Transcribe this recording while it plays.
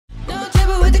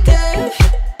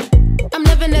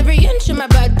my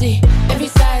body. Every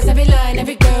size, every line,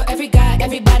 every girl, every guy,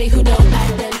 everybody who don't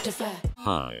identify.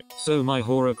 Hi. So my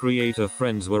horror creator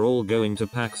friends were all going to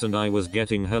PAX and I was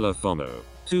getting hella FOMO.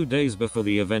 2 days before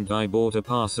the event I bought a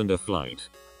pass and a flight.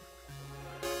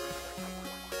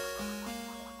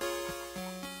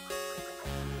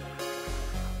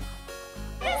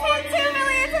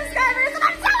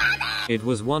 It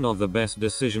was one of the best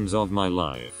decisions of my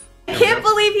life. I can't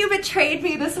believe you betrayed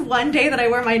me this one day that I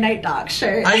wear my Night Dog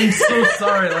shirt. I'm so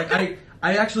sorry. Like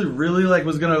I actually really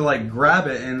was gonna grab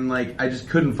it and I just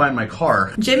couldn't find my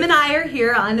car. Jim and I are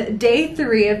here on day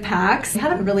 3 of PAX.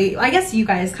 I guess you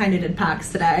guys kind of did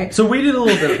PAX today. So we did a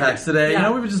little bit of PAX today. Yeah. You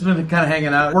know, we've just been kind of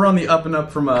hanging out. We're on the up and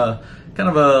up from a kind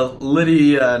of a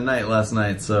litty night last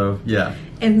night. So yeah.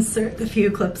 Insert the few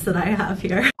clips that I have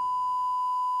here.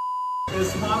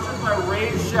 Is sponsored by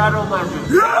Raid Shadow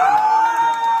Legends.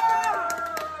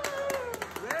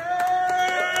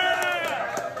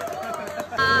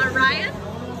 Ryan?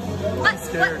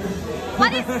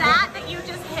 What is that you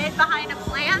just hid behind a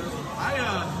plant?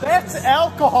 That's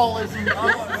alcoholism.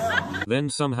 Then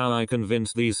somehow I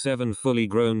convinced these 7 fully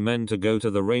grown men to go to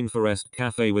the Rainforest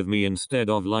Cafe with me instead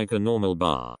of like a normal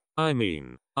bar. I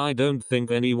mean, I don't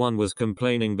think anyone was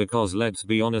complaining because let's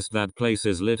be honest, that place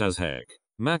is lit as heck.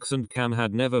 Max and Cam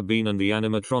had never been and the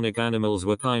animatronic animals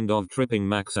were kind of tripping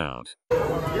Max out.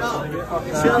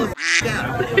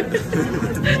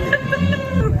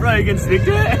 Bro, you can speak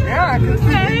to it? Yeah, I can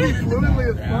speak fluently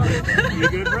as fuck. You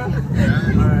good, bro?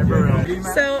 Yeah. Alright, bro.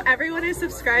 So everyone is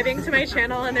subscribing to my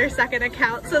channel on their second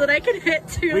account so that I can hit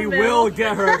 2 We will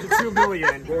get her to 2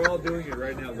 million. We're all doing it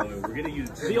right now, Loey. We're gonna use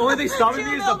it. The only thing stopping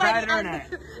me is the bad internet.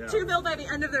 2 mil by the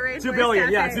end of the race. 2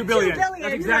 billion, Cafe. yeah, 2 billion. 2 billion.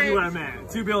 That's exactly Right. what I meant.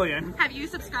 2 billion. Have you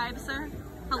subscribed, sir?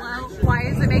 Hello? Why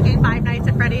is it making Five Nights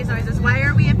at Freddy's noises? Why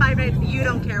are we at Five Nights? You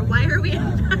don't care. Why are we at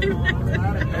Five Nights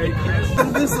at Freddy's?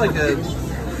 Isn't this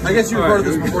I guess you recorded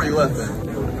this before you left then.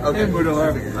 Okay.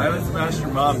 Hey, I haven't smashed your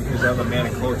mom because I'm a man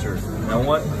of culture. And I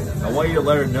want you to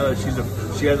let her know that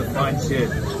she has a fine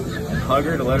kid. Hug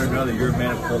her to let her know that you're a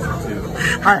man of culture too.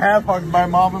 I have hugged my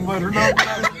mom and let her know that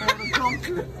I was a man of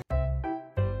culture.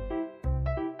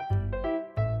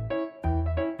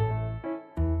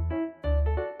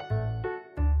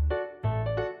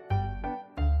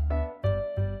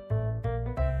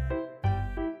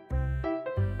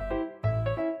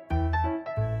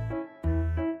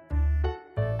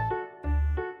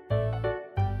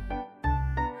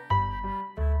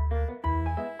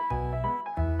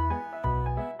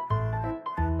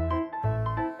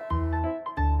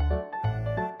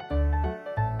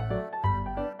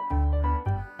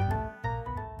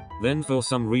 Then for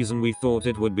some reason we thought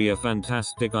it would be a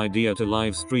fantastic idea to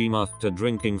live stream after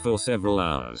drinking for several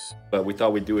hours. But we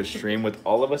thought we'd do a stream with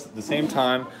all of us at the same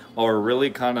time while we're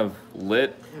really kind of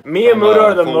lit. Me and Mudo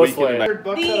are the most lit.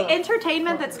 The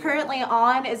entertainment that's currently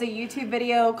on is a YouTube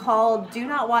video called Do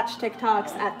Not Watch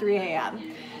TikToks at 3 a.m.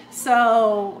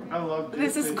 So,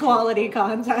 this is quality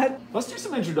content. Let's do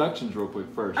some introductions real quick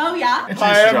first. Oh yeah?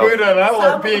 I am Mudo and I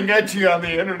love being edgy on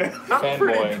the internet. I'm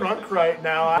pretty Fanboy. drunk right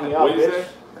now. What did you say?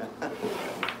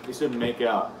 You said make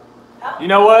out. You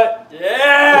know what?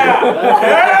 Yeah!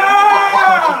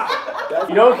 Yeah!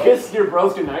 You don't kiss your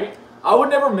bros goodnight? I would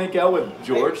never make out with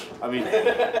George. I mean,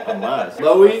 unless.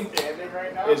 Loey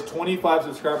is 25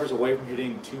 subscribers away from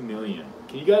hitting 2 million.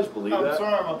 Can you guys believe that?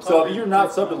 So if you're not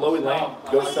subbed to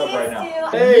LoeyLane, go sub right now.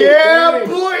 Hey, yeah,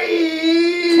 boy!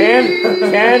 Ken? Keep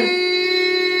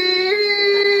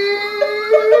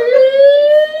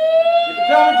it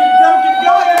coming, keep it coming, keep it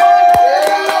going!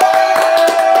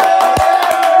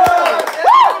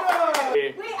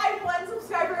 Wait, I'm 1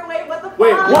 subscriber away. What the fuck?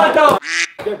 Wait, what the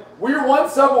f? We're 1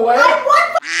 sub away?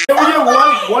 Can we get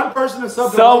one person to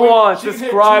sub to Someone Loey?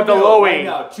 subscribe to Loey. Right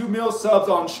now. 2 mil subs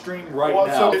on stream right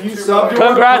now. If you sub to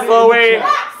Congrats, Loey.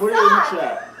 Put it in the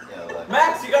chat.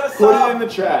 Max, you gotta Put it in the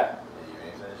chat.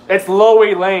 It's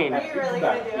LoeyLane. Are you really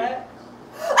gonna do it?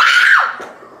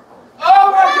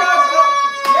 Oh my gosh!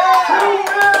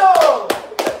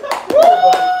 2 mil!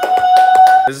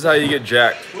 This is how you get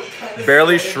jacked.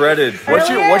 Barely shredded. What's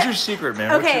your secret,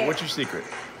 man? Okay. What's your secret?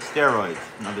 Steroids.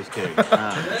 I'm just kidding.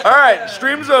 All right,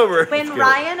 stream's over. When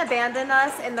Ryan abandoned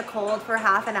us in the cold for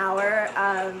half an hour,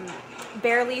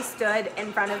 Barely stood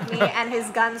in front of me and his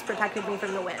guns protected me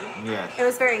from the wind. Yes. It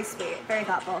was very sweet, very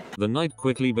thoughtful. The night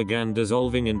quickly began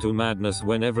dissolving into madness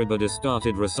when everybody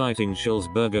started reciting Shill's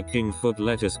Burger King foot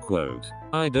lettuce quote.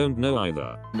 I don't know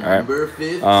either. Number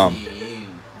 15.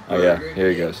 Oh yeah, here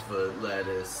he goes. Foot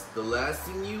lettuce. The last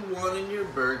thing you want in your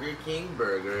Burger King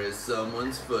burger is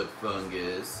someone's foot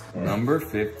fungus. Number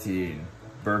 15.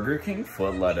 Burger King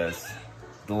foot lettuce.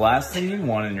 The last thing you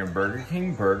want in your Burger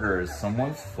King burger is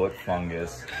someone's foot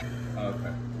fungus.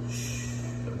 Okay.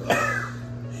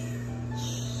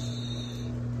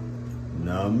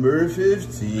 Number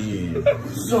 15.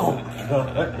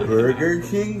 Burger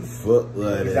King foot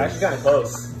lettuce. It's actually kind of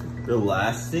close. The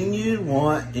last thing you'd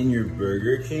want in your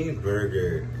Burger King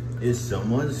burger is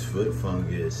someone's foot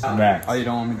fungus. Max. Oh, you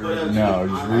don't want me to read it? No,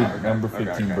 just read number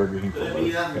 15 Burger King foot Let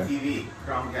me lettuce. on the TV.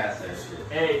 Chromecast that shit.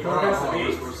 Hey, Chromecast the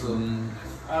beat.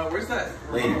 Where's that?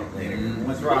 Later.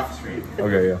 Once we're off the screen.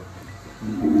 Okay, yeah.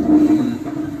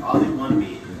 I'll do one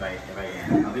beat if I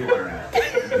can. I'll do one round.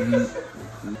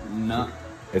 No.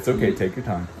 It's okay, take your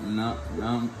time. No.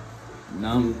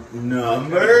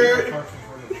 Number.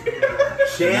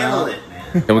 Channel it,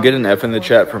 man. Can we get an F in the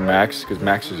chat for Max? Because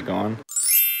Max is gone.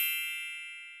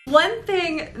 One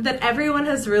thing that everyone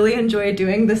has really enjoyed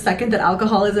doing the second that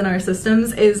alcohol is in our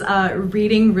systems is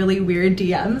reading really weird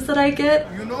DMs that I get.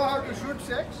 You know how to shoot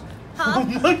sex? Huh?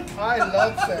 I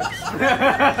love sex.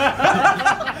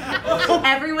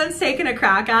 Everyone's taken a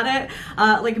crack at it.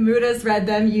 Like Muda's read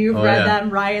them, you've read them,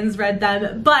 Ryan's read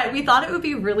them. But we thought it would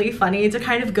be really funny to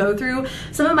kind of go through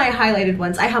some of my highlighted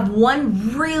ones. I have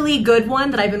one really good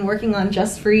one that I've been working on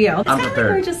just for you. I'm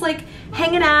prepared. We're just like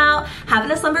hanging out, having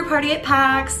a slumber party at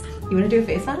PAX. You wanna do a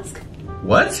face mask?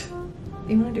 What?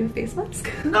 You wanna do a face mask?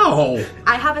 No.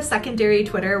 I have a secondary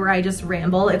Twitter where I just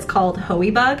ramble. It's called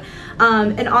Hoeybug.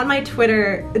 And on my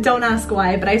Twitter, don't ask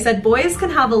why, but I said boys can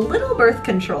have a little birth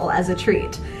control as a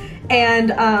treat.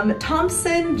 And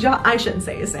I shouldn't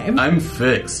say his name. I'm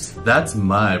fixed. That's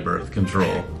my birth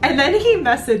control. And then he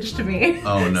messaged me.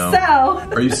 Oh no. So.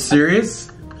 Are you serious?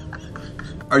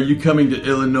 Are you coming to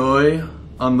Illinois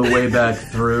on the way back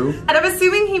through? And I'm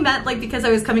assuming he meant like because I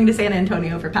was coming to San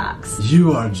Antonio for PAX.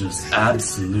 You are just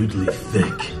absolutely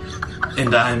thick.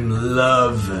 And I'm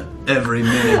love every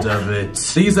minute of it.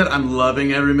 He said I'm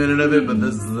loving every minute of it, but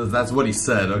that's what he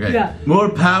said, okay? Yeah. More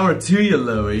power to you,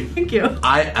 Loey. Thank you.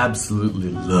 I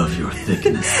absolutely love your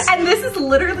thickness. And this is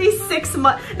literally 6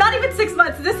 months, not even 6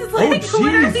 months, this is like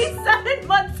literally 7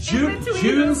 months in between.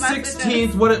 June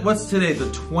 16th, what's today, the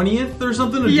 20th or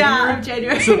something? Yeah, of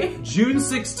January. So June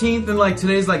 16th and like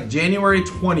today's like January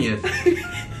 20th.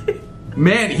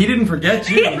 Man, he didn't forget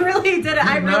you. He really did it.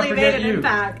 I really made an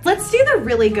impact. Let's do the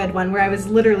really good one where I was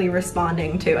literally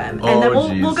responding to him. And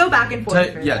then we'll go back and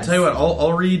forth through this. Tell you what,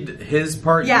 I'll read his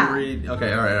part, yeah. You read...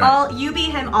 Okay, all right. You be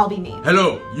him, I'll be me.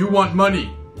 Hello, you want money?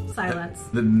 Silence.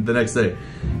 The next day.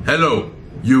 Hello,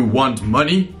 you want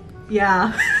money?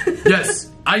 Yeah. Yes,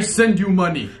 I send you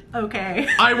money. Okay.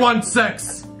 I want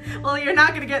sex. Well, you're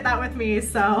not gonna get that with me,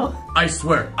 so... I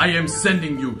swear, I am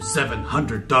sending you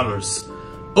 $700.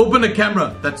 Open a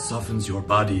camera that softens your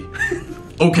body.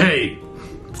 Okay.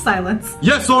 Silence.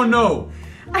 Yes or no?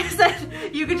 I said,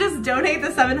 you could just donate the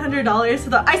 $700 to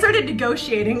the... I started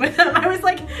negotiating with him. I was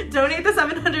like, donate the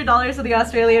 $700 to the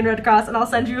Australian Red Cross and I'll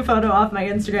send you a photo off my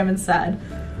Instagram instead.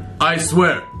 I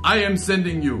swear, I am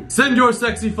sending you. Send your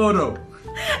sexy photo.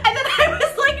 And then I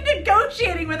was like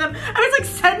negotiating with him. I was like,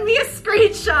 send me a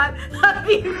screenshot of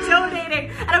you donating.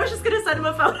 And I was just gonna send him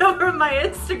a photo from my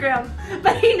Instagram,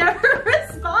 but he never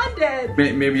responded.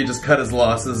 Maybe he just cut his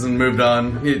losses and moved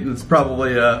on. It's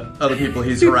probably other people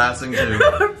he's harassing too.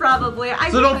 Probably.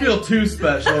 So don't feel too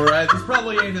special, right? This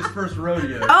probably ain't his first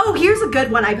rodeo. Oh, here's a good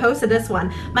one. I posted this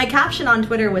one. My caption on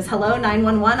Twitter was, hello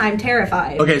 911, I'm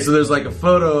terrified. Okay, so there's like a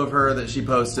photo of her that she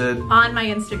posted. On my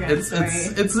Instagram story.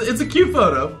 It's a cute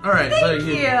photo. All right. Thank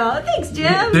you. Thanks,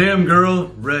 Jim. Damn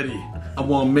girl, ready. I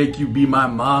want to make you be my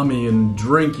mommy and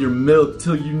drink your milk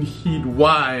till you need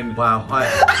wine. Wow, I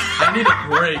need a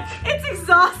break. It's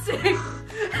exhausting.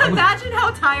 Imagine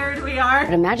how tired we are.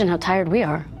 But imagine how tired we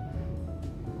are.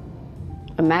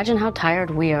 Imagine how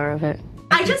tired we are of it.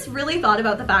 I just really thought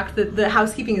about the fact that the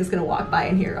housekeeping is going to walk by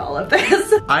and hear all of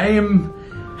this. I am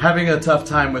having a tough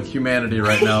time with humanity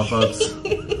right now, folks.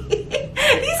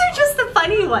 These are just the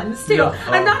funny ones too. Yeah.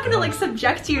 I'm not gonna like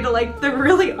subject you to like the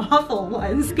really awful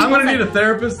ones. I'm gonna need a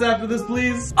therapist after this,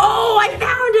 please. Oh, I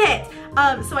found it!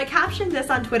 So I captioned this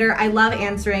on Twitter, I love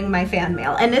answering my fan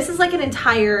mail. And this is like an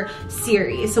entire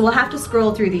series, so we'll have to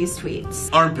scroll through these tweets.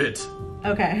 Armpit.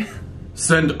 Okay.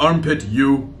 Send armpit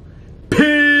you. Pit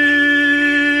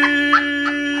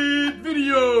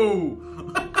video.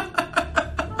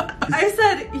 I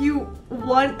said, you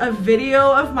want a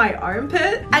video of my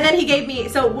armpit? And then he gave me,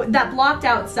 so that blocked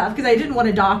out stuff, because I didn't want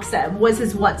to dox him, was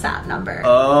his WhatsApp number.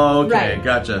 Oh, okay, right.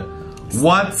 Gotcha.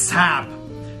 WhatsApp.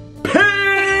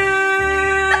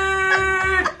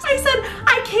 I said,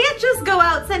 I can't just go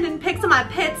out sending pics of my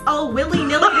pits all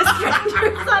willy-nilly to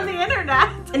strangers on the internet.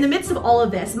 In the midst of all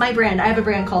of this, my brand, I have a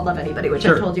brand called Love Anybody, which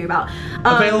I've told you about.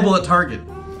 Available at Target.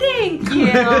 Thank you.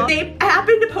 They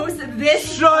happened to post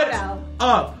this photo.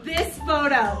 Up. This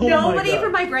photo. Oh Nobody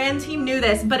from my brand team knew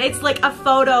this, but it's like a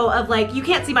photo of like, you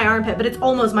can't see my armpit, but it's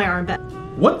almost my armpit.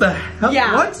 What the hell?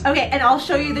 Yeah. What? Okay, and I'll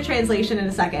show you the translation in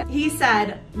a second. He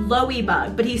said Loey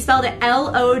bug, but he spelled it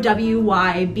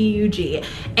Loweybug,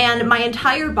 and my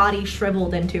entire body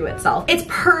shriveled into itself. It's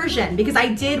Persian because I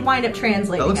did wind up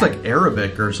translating That looks like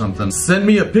Arabic or something. Send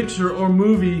me a picture or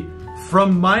movie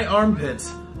from my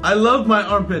armpits. I love my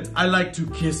armpits. I like to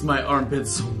kiss my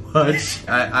armpits so much.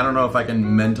 I don't know if I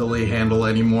can mentally handle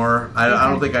anymore. I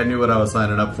don't think I knew what I was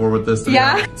signing up for with this.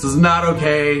 Yeah. This is not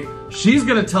okay. She's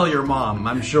gonna tell your mom,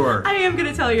 I'm sure. I am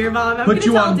gonna tell your mom. I'm gonna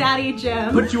tell Daddy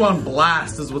Jim. Put you on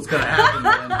blast is what's gonna happen,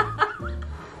 man.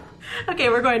 Okay,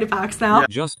 we're going to PAX now. Yeah.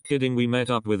 Just kidding, we met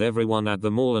up with everyone at the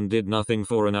mall and did nothing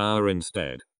for an hour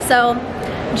instead. So,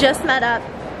 just met up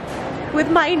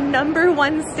with my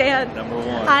 #1 stan.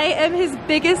 #1. I am his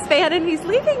biggest fan and he's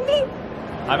leaving me.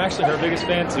 I'm actually her biggest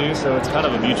fan too, so it's kind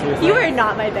of a mutual thing. You are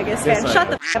not my biggest fan. Shut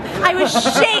the f up. I was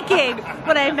shaking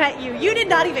when I met you. You did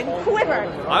not even quiver.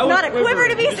 Not a quiver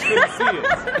to be seen.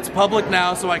 It's public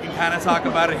now, so I can kind of talk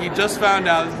about it. He just found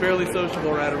out. It's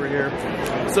BarelySociable right over here.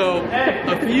 So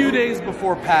a few days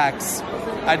before PAX,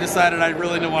 I decided I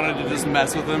really wanted to just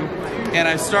mess with him, and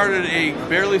I started a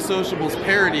BarelySociable's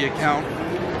parody account.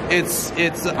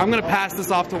 I'm gonna pass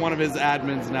this off to one of his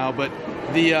admins now, but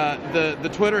the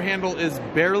Twitter handle is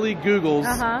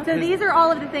BarelyGoogles. So these are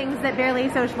all of the things that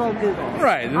BarelySociable Googles.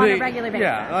 Right. On a regular basis.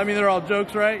 Yeah, I mean they're all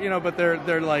jokes, right? You know, but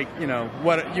they're like, you know,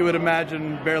 what you would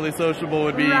imagine BarelySociable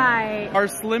would be. Right. Our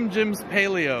Slim Jim's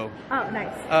Paleo. Oh,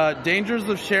 nice. Dangers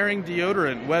of sharing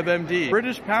deodorant, WebMD.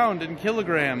 British pound in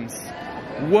kilograms.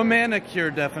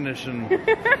 Womanicure definition.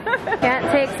 Can't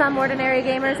take some ordinary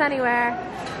gamers anywhere.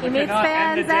 He meets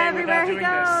fans everywhere he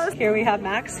goes. Here we have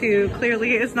Max, who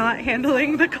clearly is not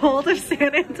handling the cold of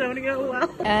San Antonio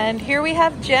well. And here we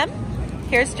have Jim.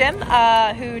 Here's Jim,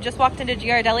 who just walked into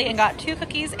GR Deli and got 2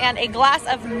 cookies and a glass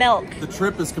of milk. The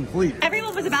trip is complete.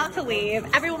 Everyone was about to leave.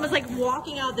 Everyone was like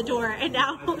walking out the door, and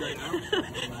now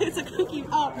it's a cookie.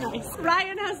 Oh, nice.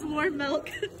 Ryan has warm milk.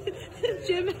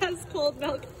 Jim has cold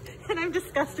milk. And I'm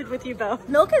disgusted with you both.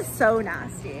 Milk is so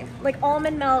nasty. Like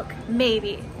almond milk,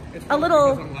 maybe. A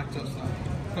little.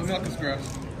 But milk is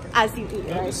gross. As you eat it.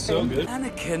 That is so good.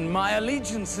 Anakin, my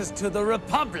allegiance is to the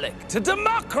Republic, to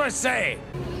democracy!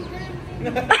 He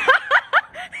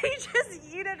just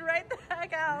yeeted right the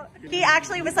heck out. He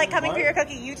actually was like coming for your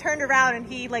cookie. You turned around and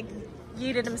he like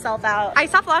yeeted himself out. I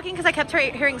stopped vlogging because I kept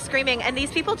hearing screaming, and these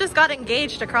people just got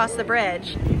engaged across the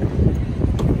bridge.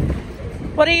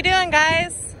 What are you doing,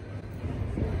 guys?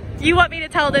 You want me to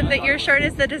tell them that your shirt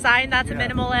is the design that's a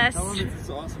minimalist? Tell them it's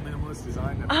awesome minimalist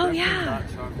design. Oh yeah. Not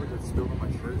chocolate that's spilled on my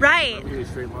shirt. Right. Really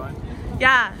straight line.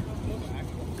 Yeah.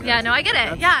 Yeah, no, I get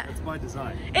it. Yeah. That's my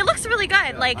design. It looks really good.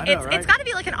 Yeah, like it's got to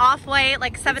be like an off-white,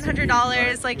 like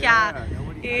 $700. Like yeah.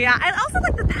 Yeah. I also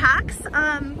like the PAX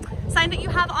sign that you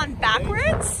have on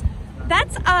backwards.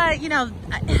 That's you know,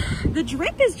 the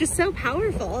drip is just so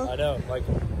powerful. I know. Like,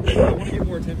 I want to get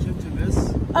more attention to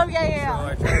this. Oh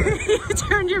yeah. So you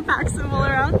turned your PAX symbol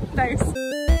around. Nice.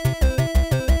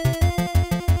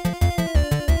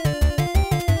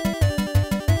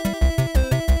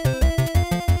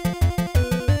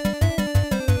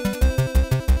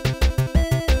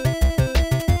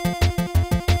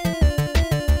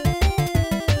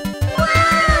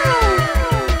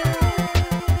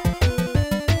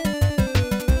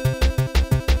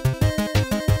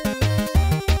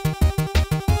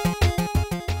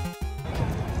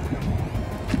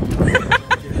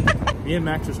 Me and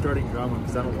Max are starting drama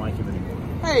because I don't like him anymore.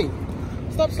 Hey,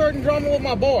 stop starting drama with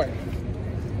my boy.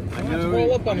 I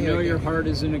know your heart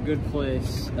is in a good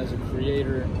place as a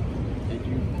creator,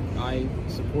 and I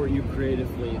support you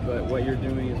creatively, but what you're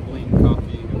doing is blatant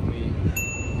copying of me.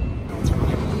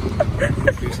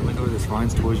 Here's something over this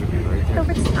Ryan's Toys would be right there. No,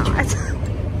 it's not.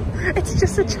 It's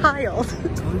just a child.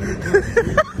 That's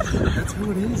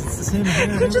who it is. It's the same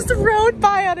hair. He just rode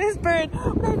by on his bird.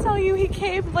 When I tell you, he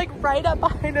came like right up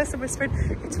behind us and whispered,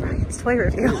 "It's Ryan's toy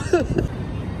review."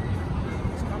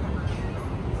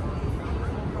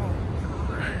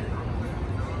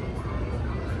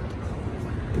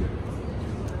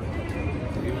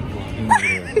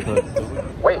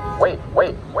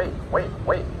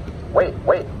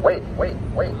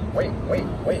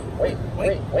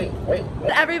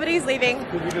 Everybody's leaving.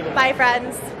 Bye,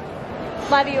 friends.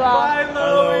 Love you all. Bye,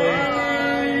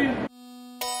 Loey.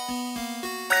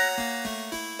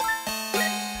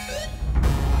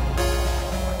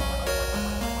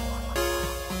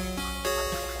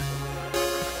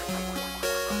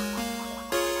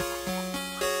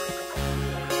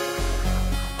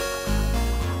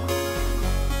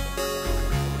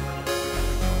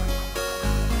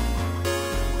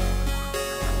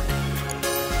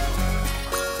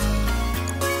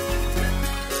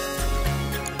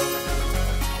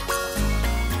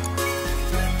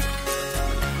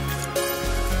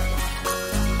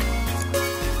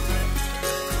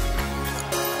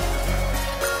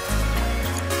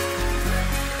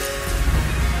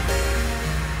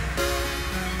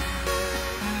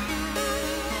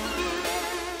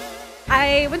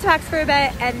 I went to PAX for a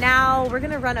bit, and now we're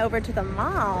gonna run over to the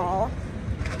mall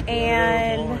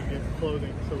and get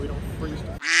clothing so we don't freeze.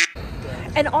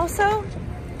 And also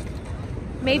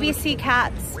maybe see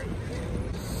cats.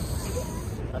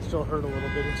 I still hurt a little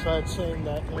bit inside saying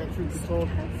that. And truth be told,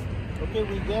 okay,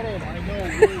 we get it. I know.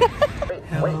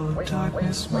 Hello,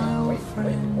 darkness, my old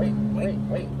friend. Wait.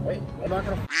 I'm not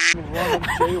gonna run and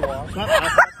jaywalk.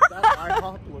 That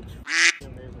IHOP looks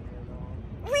amazing.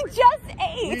 We just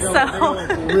ate, so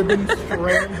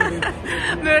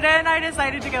Muda and I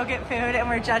decided to go get food, and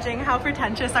we're judging how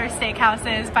pretentious our steakhouse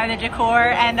is by the decor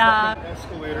and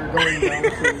escalator going down,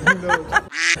 so who knows?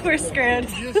 We're screwed.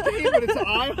 You just ate, but it's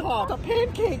IHOP. It's a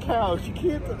pancake house. You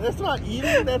can't. That's not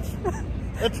eating.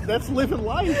 That's living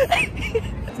life.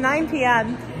 It's 9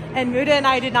 p.m. and Muda and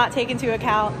I did not take into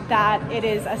account that it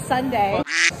is a Sunday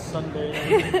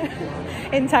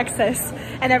in Texas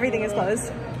and everything is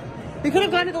closed. We could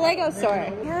have gone to the Lego store.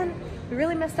 Man, we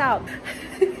really missed out.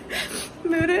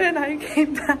 Muda and I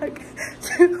came back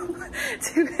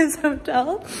to his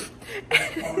hotel.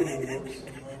 And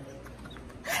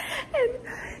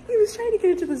he was trying to get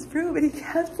into this room and he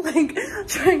kept like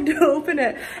trying to open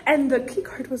it. And the key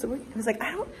card wasn't working. I was like,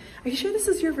 are you sure this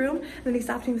is your room? And then he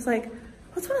stopped and he was like,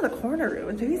 what's one of the corner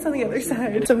rooms? Maybe it's on the other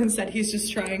side. So instead, he's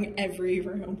just trying every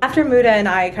room. After Muda and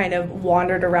I kind of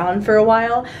wandered around for a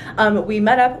while, we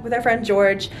met up with our friend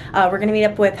George. We're gonna meet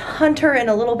up with Hunter in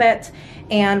a little bit,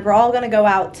 and we're all gonna go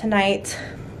out tonight.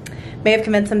 May have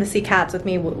convinced him to see cats with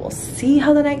me. We'll see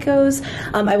how the night goes.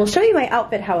 I will show you my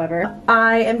outfit, however.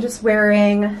 I am just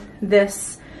wearing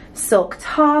this silk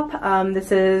top.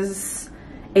 This is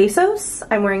ASOS.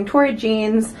 I'm wearing torrid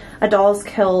jeans, a Doll's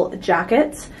Kill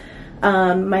jacket,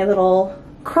 my little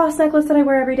cross necklace that I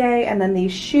wear every day, and then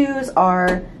these shoes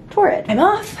are Torrid. I'm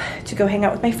off to go hang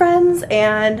out with my friends,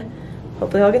 and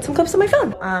hopefully I'll get some clips on my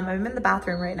phone. I'm in the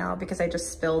bathroom right now because I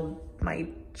just spilled my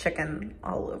chicken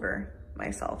all over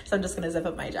myself. So I'm just gonna zip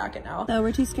up my jacket now. So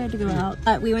we're too scared to go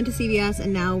out. We went to CVS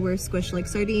and now we're squished like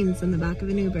sardines in the back of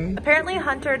an Uber. Apparently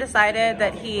Hunter decided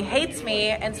that he hates me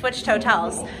and switched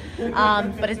hotels.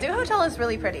 But his new hotel is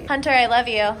really pretty. Hunter, I love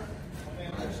you.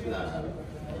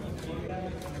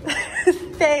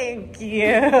 Thank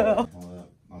you. I'll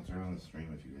turn on the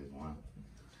stream if you guys want.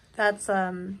 That's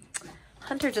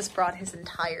Hunter just brought his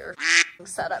entire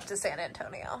setup to San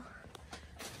Antonio.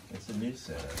 It's a new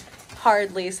setup.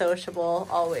 Hardly sociable,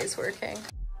 always working.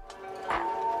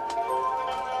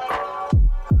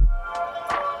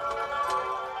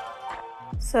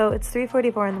 So it's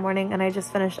 3:44 in the morning and I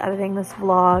just finished editing this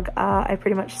vlog. I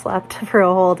pretty much slept for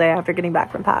a whole day after getting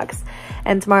back from PAX.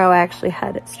 And tomorrow I actually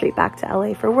head straight back to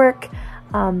LA for work.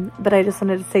 But I just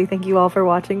wanted to say thank you all for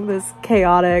watching this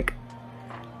chaotic,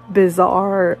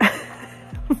 bizarre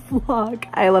vlog.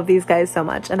 I love these guys so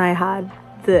much and I had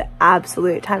the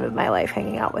absolute time of my life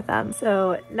hanging out with them.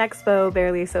 So Nexpo,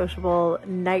 BarelySociable,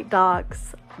 Night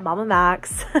Docs, Mama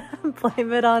Max,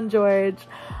 Blame It on George,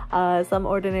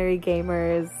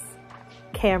 SomeOrdinaryGamers,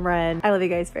 Cameron. I love you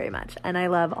guys very much and I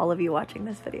love all of you watching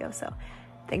this video. So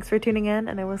thanks for tuning in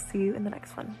and I will see you in the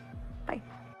next one. Bye.